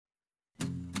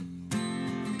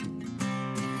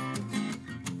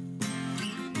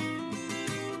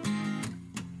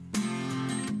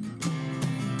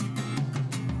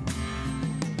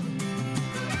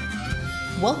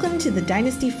Welcome to the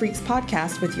Dynasty Freaks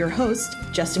podcast with your host,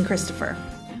 Justin Christopher.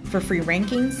 For free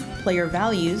rankings, player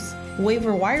values,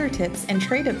 waiver wire tips, and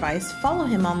trade advice, follow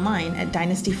him online at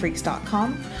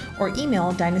dynastyfreaks.com or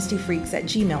email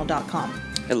dynastyfreaks@gmail.com.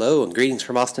 Hello and greetings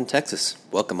from Austin, Texas.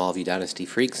 Welcome all of you Dynasty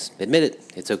Freaks. Admit it,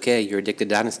 it's okay, you're addicted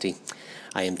to Dynasty.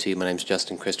 I am too. My name's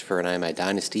Justin Christopher and I am a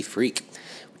Dynasty Freak,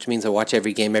 which means I watch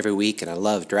every game every week and I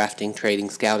love drafting,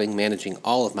 trading, scouting, managing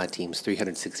all of my teams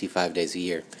 365 days a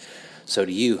year. So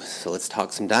do you. So let's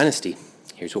talk some Dynasty.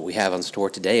 Here's what we have on store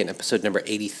today in episode number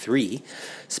 83.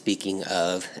 Speaking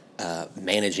of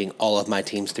managing all of my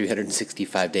teams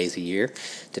 365 days a year,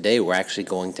 today we're actually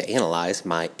going to analyze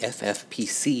my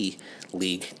FFPC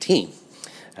League team.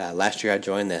 Last year I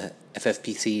joined the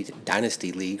FFPC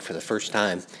Dynasty League for the first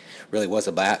time. Really was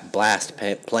a blast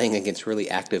playing against really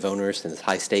active owners in this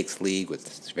high-stakes league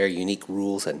with very unique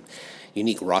rules and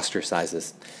unique roster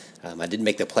sizes. I didn't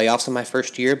make the playoffs in my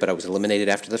first year, but I was eliminated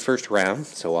after the first round.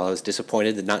 So while I was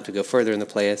disappointed not to go further in the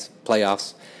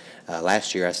playoffs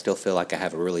last year, I still feel like I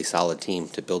have a really solid team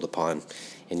to build upon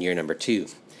in year number 2.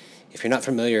 If you're not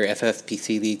familiar,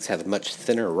 FFPC leagues have much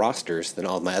thinner rosters than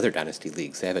all of my other Dynasty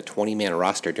leagues. They have a 20-man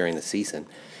roster during the season,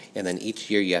 and then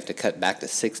each year you have to cut back to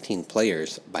 16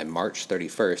 players by March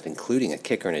 31st, including a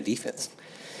kicker and a defense.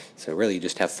 So really you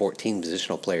just have 14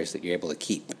 positional players that you're able to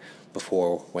keep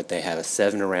before what they have a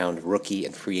 7-round rookie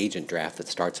and free agent draft that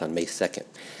starts on May 2nd.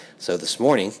 So this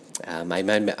morning, I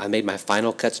made my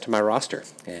final cuts to my roster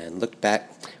and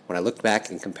when I looked back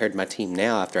and compared my team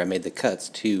now after I made the cuts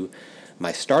to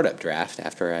my startup draft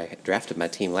after I drafted my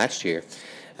team last year,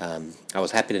 I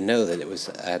was happy to know that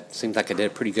it seems like I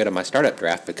did pretty good on my startup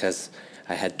draft because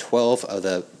I had 12 of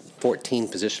the 14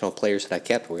 positional players that I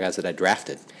kept were guys that I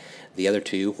drafted. The other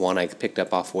 2, one I picked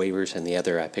up off waivers, and the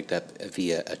other I picked up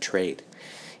via a trade.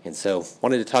 And so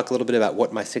wanted to talk a little bit about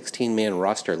what my 16-man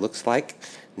roster looks like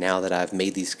now that I've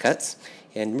made these cuts,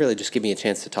 and really just give me a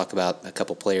chance to talk about a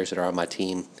couple players that are on my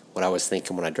team, what I was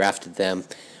thinking when I drafted them,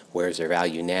 where's their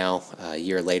value now, a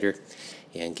year later,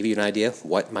 and give you an idea of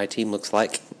what my team looks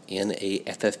like in a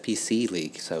FFPC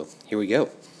league. So here we go.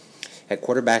 At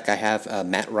quarterback, I have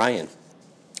Matt Ryan.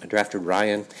 I drafted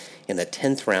Ryan in the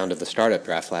 10th round of the startup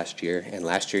draft last year, and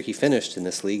last year he finished in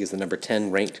this league as the number 10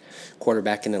 ranked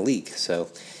quarterback in the league.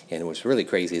 And what's really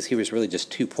crazy is he was really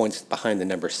just 2 points behind the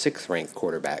number 6 ranked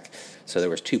quarterback. So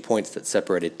there was 2 points that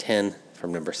separated 10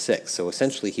 from number 6. So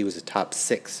essentially he was a top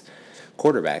 6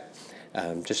 quarterback,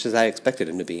 just as I expected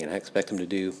him to be, and I expect him to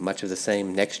do much of the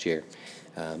same next year.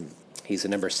 He's the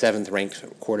number 7th ranked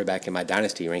quarterback in my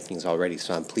Dynasty rankings already,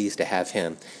 so I'm pleased to have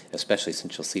him, especially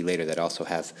since you'll see later that I also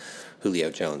have Julio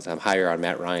Jones. I'm higher on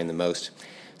Matt Ryan than most.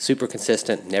 Super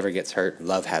consistent, never gets hurt.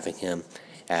 Love having him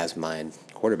as my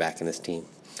quarterback in this team.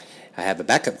 I have a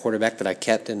backup quarterback that I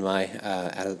kept in my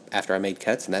after I made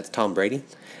cuts, and that's Tom Brady.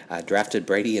 I drafted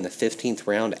Brady in the 15th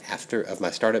round of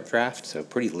my startup draft, so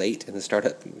pretty late in the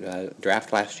startup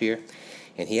draft last year,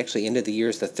 and he actually ended the year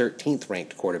as the 13th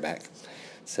ranked quarterback.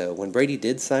 So when Brady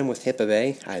did sign with Tampa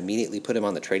Bay, I immediately put him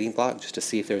on the trading block just to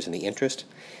see if there was any interest.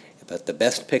 But the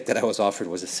best pick that I was offered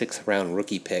was a 6th-round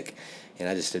rookie pick, and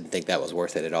I just didn't think that was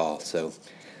worth it at all. So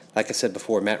like I said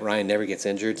before, Matt Ryan never gets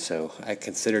injured, so I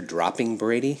considered dropping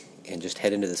Brady and just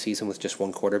head into the season with just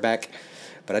one quarterback.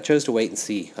 But I chose to wait and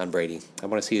see on Brady. I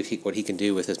want to see what he can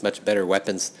do with his much better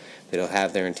weapons that he'll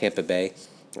have there in Tampa Bay.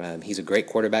 He's a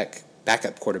great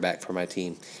backup quarterback for my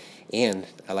team. And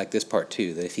I like this part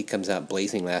too, that if he comes out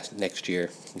blazing next year,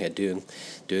 doing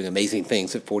amazing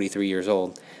things at 43 years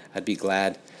old, I'd be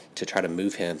glad to try to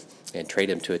move him and trade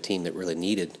him to a team that really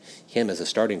needed him as a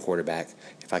starting quarterback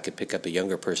if I could pick up a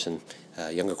younger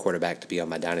quarterback to be on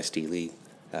my Dynasty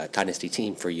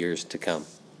team for years to come.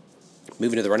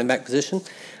 Moving to the running back position,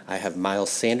 I have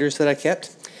Miles Sanders that I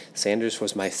kept. Sanders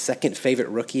was my second favorite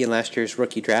rookie in last year's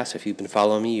rookie draft. So if you've been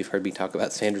following me, you've heard me talk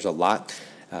about Sanders a lot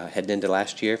heading into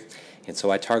last year. And so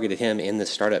I targeted him in the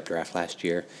startup draft last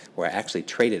year, where I actually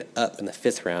traded up in the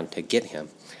 5th round to get him.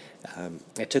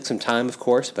 It took some time, of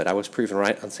course, but I was proven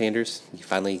right on Sanders. He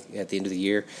finally, at the end of the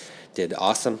year, did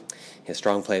awesome. His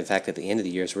strong play, in fact, at the end of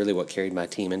the year is really what carried my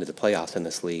team into the playoffs in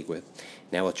this league. With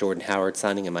Jordan Howard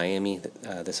signing in Miami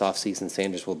this offseason,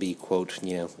 Sanders will be, quote,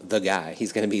 the guy.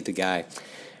 He's going to be the guy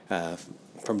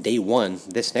from day one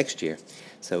this next year.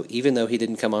 So even though he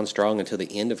didn't come on strong until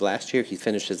the end of last year, he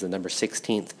finished as the number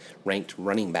 16th ranked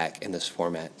running back in this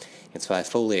format. And so I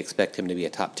fully expect him to be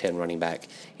a top 10 running back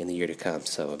in the year to come.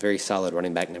 So a very solid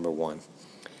running back number 1.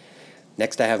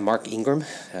 Next I have Mark Ingram.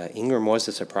 Ingram was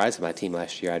a surprise of my team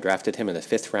last year. I drafted him in the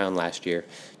 5th round last year,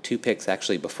 2 picks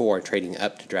actually before trading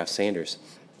up to draft Sanders.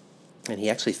 And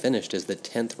he actually finished as the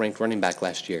 10th ranked running back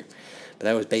last year. but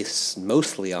that was based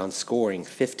mostly on scoring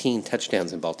 15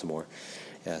 touchdowns in Baltimore.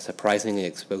 Surprisingly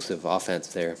explosive offense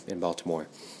there in Baltimore.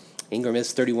 Ingram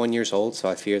is 31 years old, so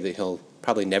I fear that he'll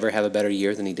probably never have a better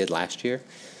year than he did last year.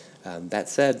 That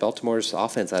said, Baltimore's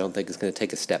offense I don't think is going to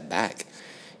take a step back,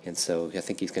 and so I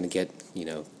think he's going to get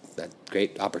a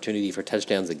great opportunity for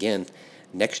touchdowns again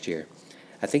next year.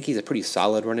 I think he's a pretty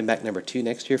solid running back number 2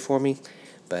 next year for me,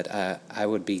 but I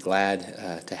would be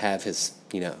glad to have his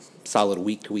solid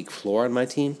week-to-week floor on my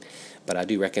team. But I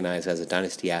do recognize as a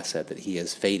dynasty asset that he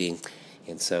is fading,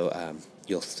 and so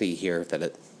you'll see here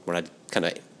that when I kind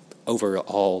of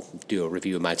overall do a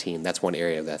review of my team, that's one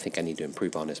area that I think I need to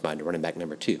improve on is my running back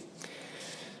number 2.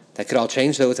 That could all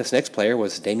change, though, with this next player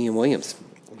was Damian Williams.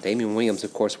 Damian Williams,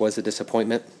 of course, was a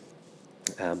disappointment,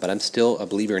 but I'm still a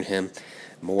believer in him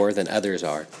more than others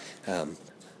are.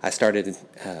 I started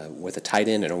with a tight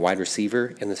end and a wide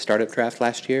receiver in the startup draft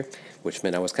last year, which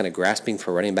meant I was kind of grasping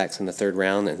for running backs in the third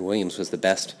round, and Williams was the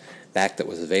best back that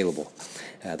was available.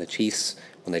 The Chiefs,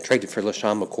 when they traded for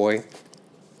LaShawn McCoy,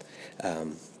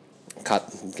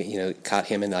 caught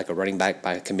him in like a running back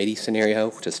by committee scenario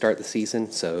to start the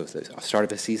season. So the start of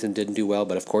the season didn't do well,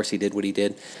 but of course he did what he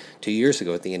did 2 years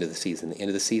ago at the end of the season. The end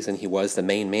of the season, he was the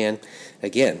main man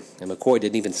again, and McCoy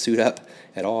didn't even suit up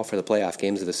at all for the playoff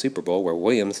games of the Super Bowl, where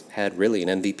Williams had really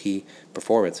an MVP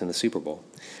performance in the Super Bowl.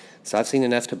 So I've seen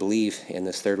enough to believe in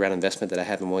this third-round investment that I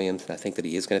have in Williams, and I think that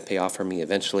he is going to pay off for me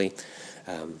eventually,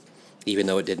 even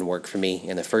though it didn't work for me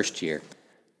in the first year.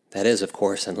 That is, of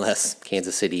course, unless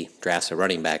Kansas City drafts a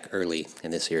running back early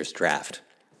in this year's draft.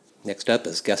 Next up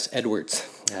is Gus Edwards.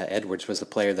 Edwards was the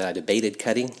player that I debated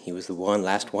cutting. He was the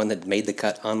last one that made the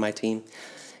cut on my team.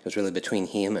 It was really between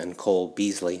him and Cole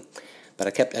Beasley. But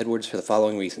I kept Edwards for the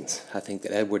following reasons. I think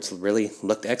that Edwards really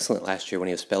looked excellent last year when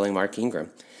he was spelling Mark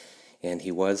Ingram, and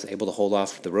he was able to hold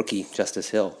off the rookie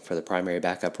Justice Hill for the primary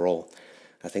backup role.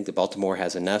 I think that Baltimore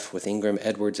has enough with Ingram,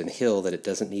 Edwards, and Hill that it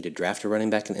doesn't need to draft a running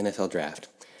back in the NFL draft.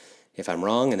 If I'm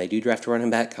wrong and they do draft a running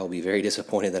back, I'll be very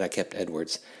disappointed that I kept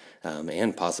Edwards,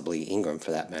 and possibly Ingram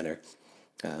for that matter.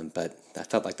 But I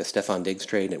felt like the Stephon Diggs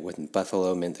trade with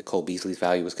Buffalo meant that Cole Beasley's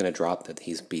value was going to drop, that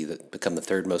he's become the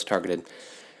third most targeted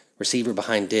receiver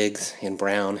behind Diggs and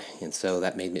Brown, and so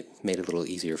that made it a little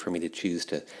easier for me to choose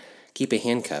to keep a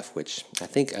handcuff, which I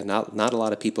think not a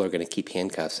lot of people are going to keep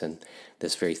handcuffs in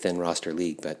this very thin roster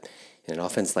league, but in an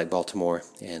offense like Baltimore,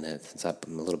 and since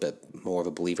I'm a little bit more of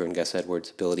a believer in Gus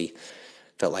Edwards' ability,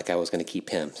 felt like I was going to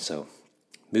keep him. So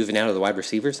moving out of the wide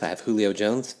receivers, I have Julio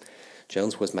Jones.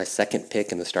 Jones was my second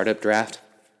pick in the startup draft,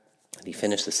 and he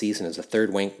finished the season as a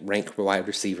third-ranked wide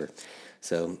receiver.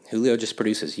 So Julio just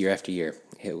produces year after year.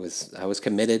 I was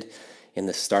committed in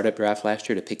the startup draft last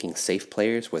year to picking safe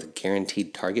players with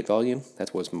guaranteed target volume.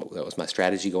 That was my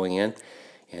strategy going in.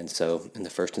 And so in the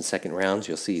first and second rounds,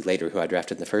 you'll see later who I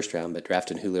drafted in the first round, but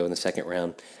drafting Julio in the second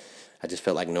round, I just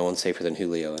felt like no one's safer than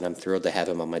Julio, and I'm thrilled to have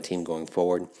him on my team going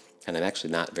forward, and I'm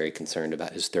actually not very concerned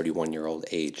about his 31-year-old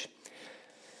age.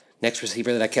 Next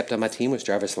receiver that I kept on my team was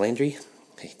Jarvis Landry.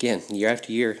 Again, year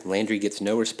after year, Landry gets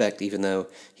no respect, even though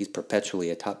he's perpetually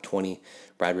a top 20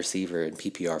 wide receiver in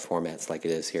PPR formats like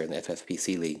it is here in the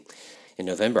FFPC League. In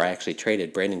November, I actually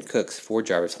traded Brandon Cooks for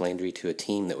Jarvis Landry to a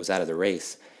team that was out of the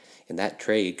race. And that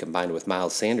trade, combined with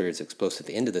Miles Sanders' explosive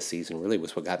end of the season, really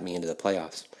was what got me into the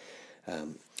playoffs.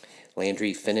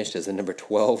 Landry finished as the number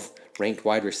 12 ranked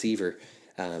wide receiver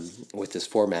with this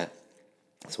format.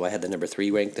 So I had the number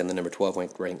 3 ranked and the number 12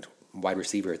 ranked wide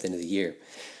receiver at the end of the year.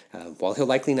 While he'll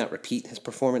likely not repeat his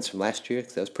performance from last year,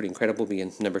 because that was pretty incredible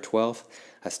being number 12,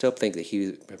 I still think that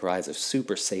he provides a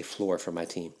super safe floor for my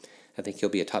team. I think he'll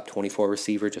be a top 24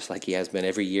 receiver just like he has been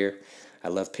every year. I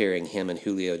love pairing him and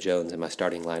Julio Jones in my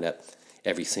starting lineup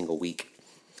every single week.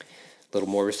 A little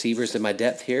more receivers in my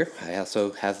depth here. I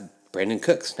also have Brandon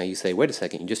Cooks. Now you say, wait a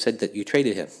second, you just said that you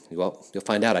traded him. Well, you'll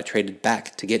find out I traded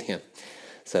back to get him.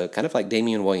 So kind of like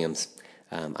Damian Williams,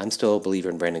 I'm still a believer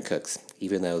in Brandon Cooks,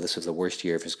 even though this was the worst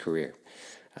year of his career.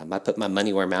 I put my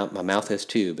money where my mouth is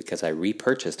too, because I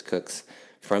repurchased Cooks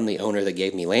from the owner that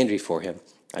gave me Landry for him.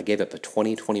 I gave up a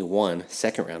 2021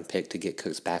 second-round pick to get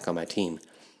Cooks back on my team.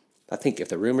 I think if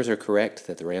the rumors are correct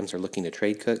that the Rams are looking to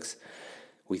trade Cooks,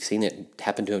 we've seen it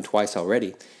happen to him twice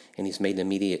already, and he's made an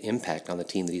immediate impact on the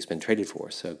team that he's been traded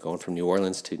for. So going from New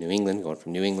Orleans to New England, going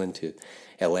from New England to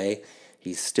L.A.,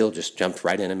 he's still just jumped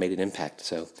right in and made an impact.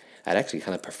 So I'd actually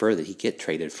kind of prefer that he get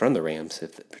traded from the Rams,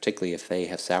 particularly if they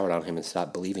have soured on him and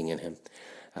stopped believing in him.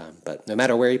 But no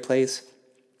matter where he plays,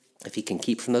 if he can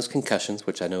keep from those concussions,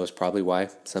 which I know is probably why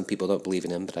some people don't believe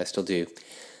in him, but I still do,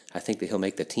 I think that he'll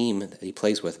make the team that he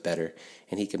plays with better,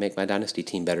 and he can make my dynasty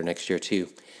team better next year too,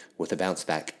 with a bounce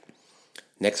back.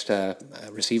 Next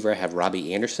receiver, I have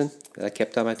Robbie Anderson that I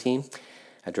kept on my team.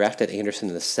 I drafted Anderson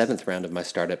in the 7th round of my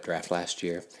startup draft last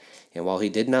year, and while he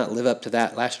did not live up to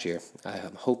that last year, I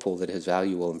am hopeful that his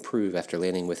value will improve after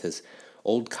landing with his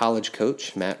old college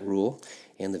coach, Matt Rule,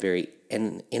 and the very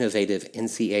innovative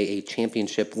NCAA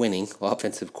championship-winning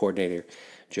offensive coordinator,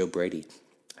 Joe Brady.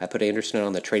 I put Anderson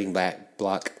on the trading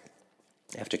block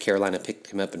after Carolina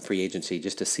picked him up in free agency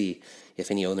just to see if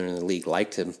any owner in the league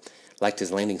liked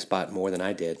his landing spot more than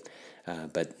I did,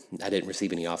 but I didn't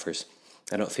receive any offers.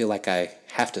 I don't feel like I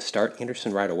have to start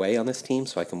Anderson right away on this team,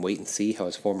 so I can wait and see how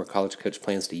his former college coach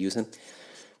plans to use him.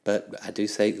 But I do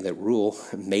say that Rule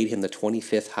made him the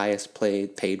 25th highest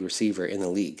paid receiver in the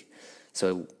league.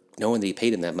 So knowing that he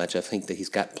paid him that much, I think that he's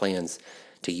got plans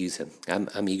to use him.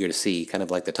 I'm eager to see, kind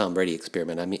of like the Tom Brady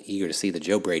experiment, I'm eager to see the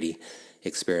Joe Brady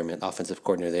experiment, offensive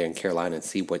coordinator there in Carolina, and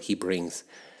see what he brings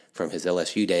from his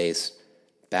LSU days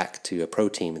back to a pro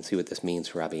team and see what this means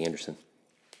for Robbie Anderson.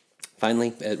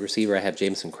 Finally, at receiver, I have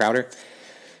Jamison Crowder.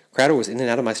 Crowder was in and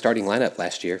out of my starting lineup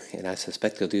last year, and I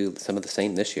suspect he'll do some of the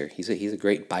same this year. He's a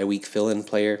great bye-week fill-in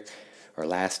player, or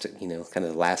kind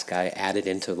of the last guy added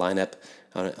into the lineup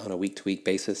on a week-to-week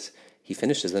basis. He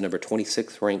finished as the number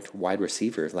 26th ranked wide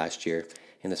receiver last year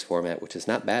in this format, which is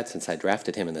not bad since I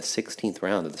drafted him in the 16th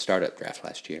round of the startup draft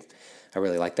last year. I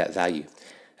really like that value.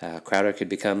 Crowder could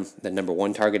become the number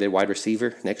 1 targeted wide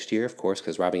receiver next year, of course,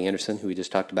 because Robbie Anderson, who we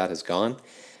just talked about, is gone.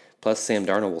 Plus, Sam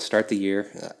Darnold will start the year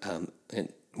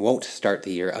and won't start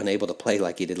the year unable to play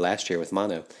like he did last year with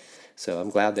mono. So I'm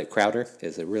glad that Crowder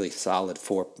is a really solid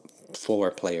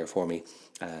floor player for me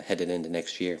headed into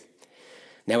next year.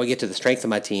 Now we get to the strength of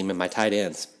my team and my tight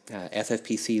ends.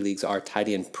 FFPC leagues are tight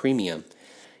end premium,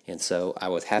 and so I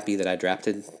was happy that I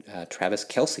drafted Travis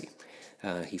Kelce.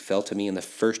 He fell to me in the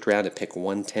 1st round at pick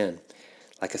 110.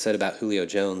 Like I said about Julio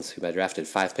Jones, who I drafted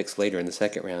 5 picks later in the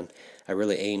 2nd round, I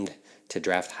really aimed to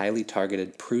draft highly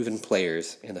targeted, proven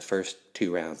players in the first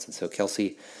 2 rounds. And so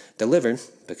Kelce delivered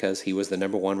because he was the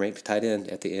number 1 ranked tight end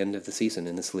at the end of the season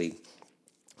in this league.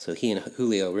 So he and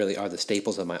Julio really are the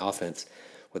staples of my offense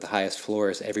with the highest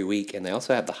floors every week, and they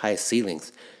also have the highest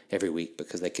ceilings every week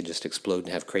because they could just explode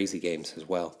and have crazy games as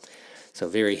well. So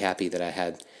very happy that I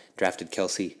had drafted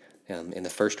Kelce in the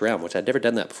 1st round, which I'd never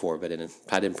done that before, but in a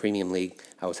tight end premium league,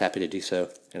 I was happy to do so,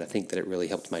 and I think that it really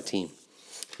helped my team.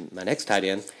 My next tight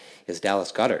end is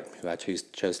Dallas Goedert, who I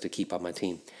chose to keep on my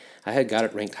team. I had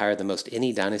Goedert ranked higher than most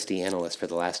any dynasty analyst for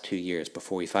the last 2 years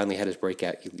before he finally had his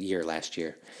breakout year last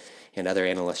year. And other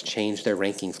analysts changed their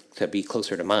rankings to be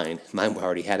closer to mine. Mine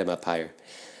already had him up higher.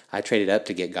 I traded up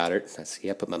to get Goedert.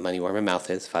 I put my money where my mouth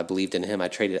is. If I believed in him, I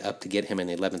traded up to get him in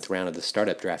the 11th round of the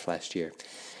startup draft last year.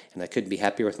 And I couldn't be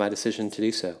happier with my decision to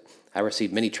do so. I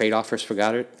received many trade offers for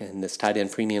Goedert in this tight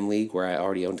end premium league where I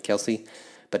already owned Kelce,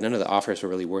 but none of the offers were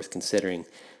really worth considering,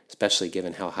 especially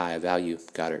given how high I value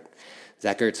Goedert.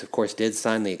 Zach Ertz, of course, did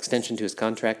sign the extension to his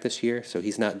contract this year, so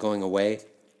he's not going away.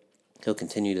 He'll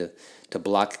continue to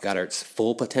block Goedert's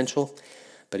full potential,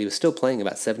 but he was still playing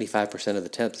about 75% of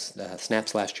the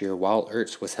snaps last year while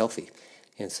Ertz was healthy.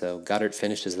 And so Goedert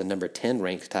finished as the number 10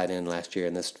 ranked tight end last year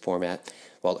in this format,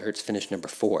 while Ertz finished number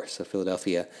 4. So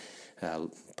Philadelphia,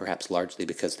 perhaps largely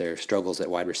because their struggles at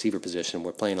wide receiver position,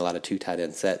 were playing a lot of 2 tight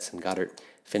end sets, and Goedert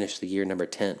finished the year number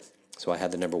 10. So I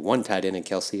had the number 1 tight end in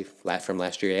Kelce from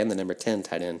last year and the number 10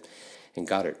 tight end in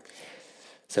Goedert.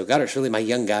 So Goedert's really my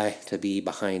young guy to be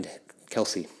behind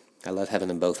Kelce. I love having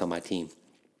them both on my team.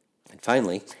 And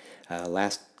finally,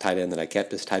 last tight end that I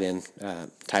kept is tight end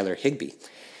Tyler Higbee.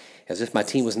 As if my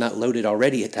team was not loaded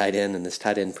already at tight end in this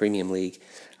tight end premium league,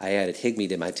 I added Higbee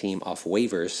to my team off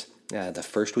waivers the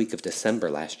 1st week of December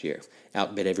last year.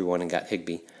 Outbid everyone and got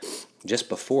Higbee just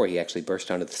before he actually burst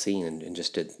onto the scene and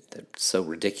just did so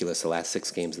ridiculous the last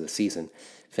 6 games of the season,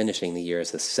 finishing the year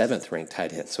as the 7th ranked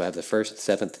tight end. So I have the 1st,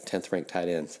 7th, and 10th ranked tight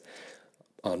ends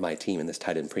on my team in this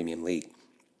tight end premium league.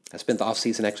 I spent the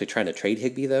offseason actually trying to trade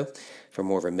Higbee, though, for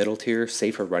more of a middle tier,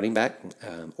 safer running back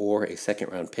or a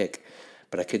 2nd round pick,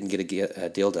 but I couldn't get a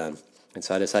deal done. And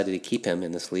so I decided to keep him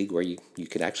in this league where you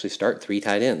could actually start 3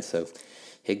 tight ends. So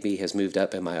Higbee has moved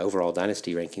up in my overall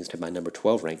dynasty rankings to my number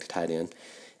 12 ranked tight end.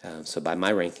 So by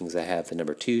my rankings, I have the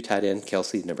number 2 tight end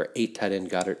Kelce, number 8 tight end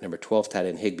Goedert, number 12 tight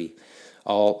end Higbee,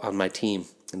 all on my team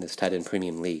in this tight end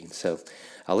premium league. So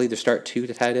I'll either start 2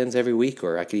 tight ends every week,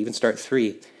 or I could even start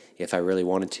 3 if I really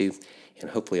wanted to,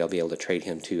 and hopefully I'll be able to trade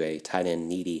him to a tight end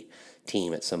needy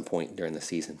team at some point during the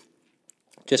season.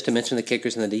 Just to mention the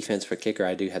kickers and the defense, for kicker,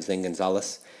 I do have Zane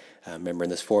Gonzalez. Remember, in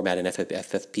this format in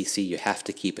FFPC, you have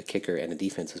to keep a kicker and a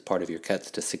defense as part of your cuts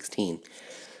to 16.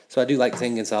 So I do like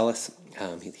Zane Gonzalez.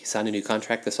 He signed a new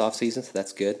contract this offseason, so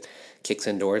that's good. Kicks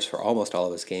indoors for almost all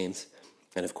of his games.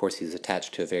 And of course, he's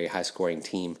attached to a very high-scoring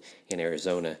team in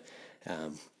Arizona.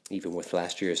 Even with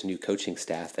last year's new coaching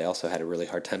staff, they also had a really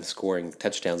hard time scoring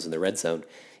touchdowns in the red zone.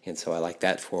 And so I like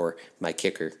that for my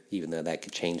kicker, even though that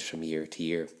could change from year to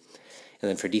year. And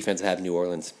then for defense, I have New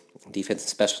Orleans. Defense and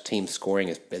special teams scoring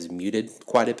is muted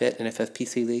quite a bit in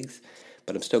FFPC leagues,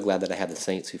 but I'm still glad that I have the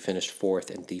Saints, who finished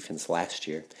 4th in defense last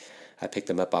year. I picked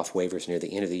them up off waivers near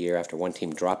the end of the year after one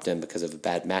team dropped them because of a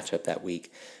bad matchup that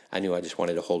week. I knew I just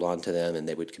wanted to hold on to them, and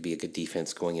they could be a good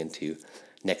defense going into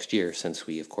next year, since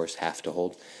we, of course, have to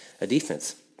hold a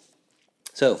defense.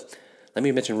 So let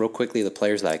me mention real quickly the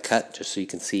players that I cut, just so you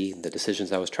can see the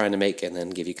decisions I was trying to make, and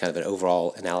then give you kind of an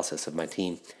overall analysis of my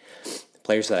team. The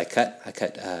players that I cut,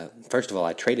 first of all,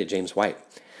 I traded James White.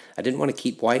 I didn't want to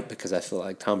keep White because I feel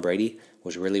like Tom Brady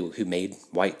was really who made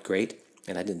White great,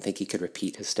 and I didn't think he could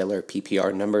repeat his stellar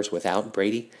PPR numbers without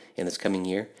Brady in this coming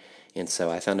year. And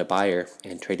so I found a buyer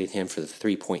and traded him for the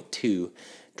 3.2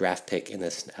 draft pick in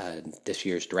this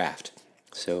year's draft.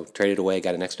 So traded away,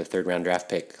 got an extra third-round draft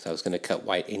pick because I was going to cut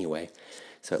White anyway.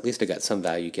 So at least I got some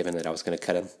value given that I was going to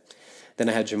cut him. Then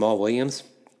I had Jamal Williams.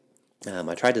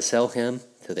 I tried to sell him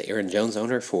to the Aaron Jones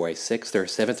owner for a 6th or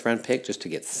 7th round pick just to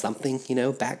get something,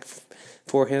 back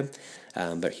for him.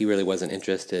 But he really wasn't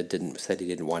interested, said he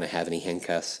didn't want to have any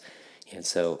handcuffs. And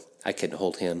so I couldn't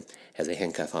hold him as a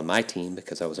handcuff on my team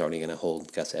because I was already going to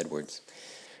hold Gus Edwards.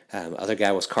 Other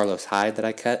guy was Carlos Hyde that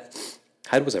I cut.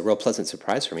 Hyde was a real pleasant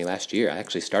surprise for me last year. I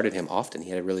actually started him often.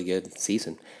 He had a really good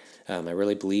season. I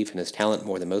really believe in his talent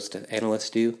more than most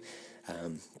analysts do.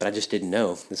 But I just didn't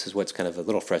know. This is what's kind of a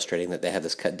little frustrating, that they have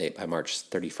this cut date by March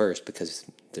 31st, because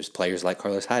there's players like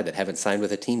Carlos Hyde that haven't signed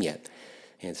with a team yet.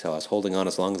 And so I was holding on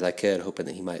as long as I could, hoping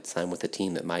that he might sign with a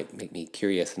team that might make me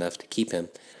curious enough to keep him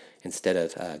instead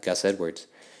of Gus Edwards.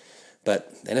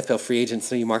 But the NFL free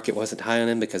agency market wasn't high on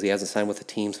him because he hasn't signed with a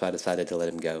team, so I decided to let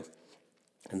him go.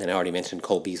 And then I already mentioned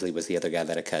Cole Beasley was the other guy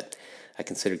that I cut. I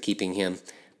considered keeping him,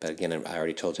 but again, I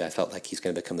already told you I felt like he's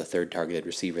going to become the 3rd targeted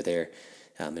receiver there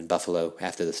in Buffalo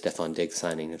after the Stephon Diggs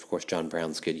signing, and of course John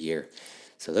Brown's good year.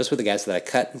 So those were the guys that I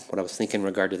cut, what I was thinking in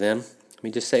regard to them. Let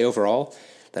me just say overall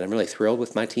that I'm really thrilled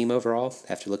with my team overall.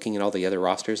 After looking at all the other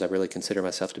rosters, I really consider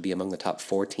myself to be among the top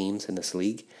 4 teams in this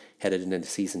league headed into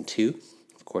season 2.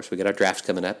 Of course, we got our draft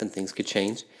coming up and things could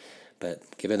change,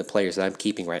 but given the players that I'm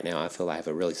keeping right now, I feel I have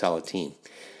a really solid team.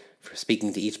 For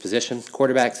speaking to each position,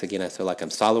 quarterbacks, again, I feel like I'm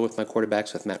solid with my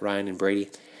quarterbacks with Matt Ryan and Brady.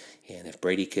 And if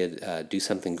Brady could do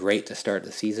something great to start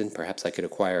the season, perhaps I could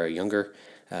acquire a younger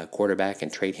quarterback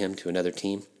and trade him to another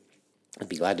team. I'd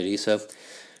be glad to do so.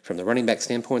 From the running back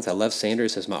standpoint, I love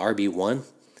Sanders as my RB1.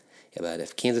 But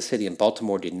if Kansas City and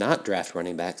Baltimore did not draft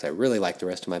running backs, I really like the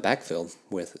rest of my backfield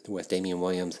with Damian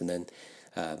Williams and then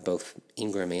both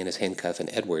Ingram and his handcuff and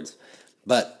Edwards.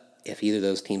 But if either of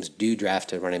those teams do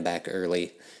draft a running back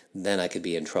early, then I could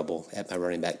be in trouble at my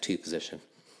running back 2 position.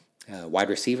 Wide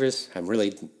receivers, I'm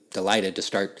really delighted to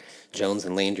start Jones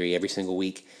and Landry every single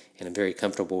week, and I'm very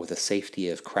comfortable with the safety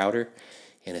of Crowder.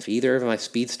 And if either of my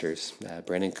speedsters,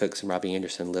 Brandon Cooks and Robbie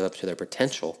Anderson, live up to their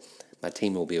potential, my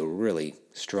team will be really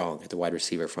strong at the wide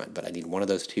receiver front. But I need one of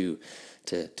those two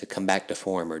to come back to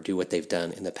form or do what they've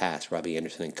done in the past, Robbie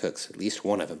Anderson and Cooks, at least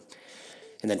one of them.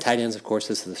 And then tight ends, of course,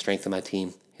 this is the strength of my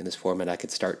team. In this format, I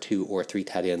could start 2 or 3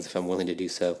 tight ends if I'm willing to do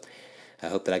so. I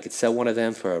hope that I could sell one of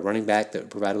them for a running back that would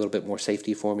provide a little bit more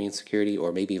safety for me and security,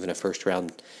 or maybe even a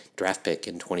first-round draft pick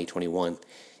in 2021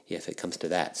 if it comes to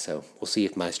that. So we'll see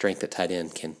if my strength at tight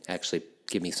end can actually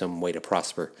give me some way to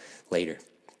prosper later.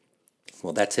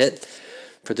 Well, that's it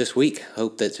for this week.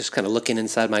 Hope that just kind of looking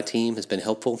inside my team has been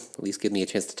helpful. At least give me a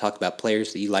chance to talk about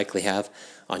players that you likely have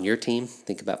on your team.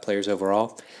 Think about players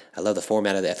overall. I love the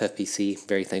format of the FFPC.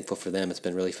 Very thankful for them. It's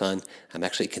been really fun. I'm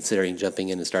actually considering jumping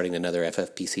in and starting another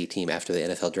FFPC team after the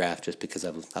NFL draft just because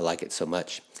I like it so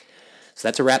much. So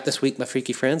that's a wrap this week, my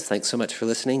freaky friends. Thanks so much for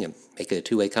listening, and make it a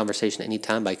two-way conversation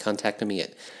anytime by contacting me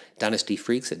at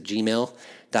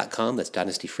dynastyfreaks@gmail.com. That's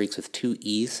dynastyfreaks with 2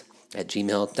 E's at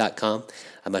gmail.com.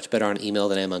 I'm much better on email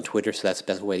than I am on Twitter, so that's the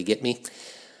best way to get me.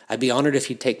 I'd be honored if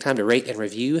you'd take time to rate and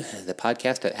review the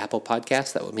podcast at Apple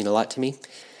Podcasts. That would mean a lot to me.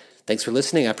 Thanks for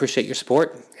listening. I appreciate your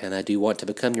support, and I do want to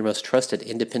become your most trusted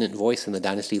independent voice in the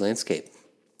Dynasty landscape.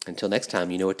 Until next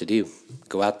time, you know what to do.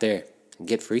 Go out there and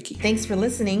get freaky. Thanks for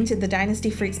listening to the Dynasty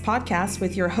Freaks podcast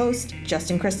with your host,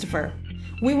 Justin Christopher.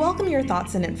 We welcome your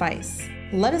thoughts and advice.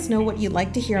 Let us know what you'd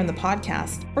like to hear on the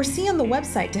podcast or see on the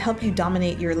website to help you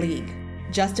dominate your league.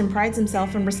 Justin prides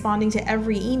himself in responding to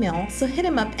every email, so hit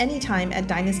him up anytime at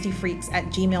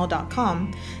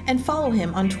dynastyfreaks@gmail.com and follow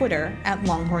him on Twitter at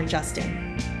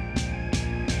LonghornJustin.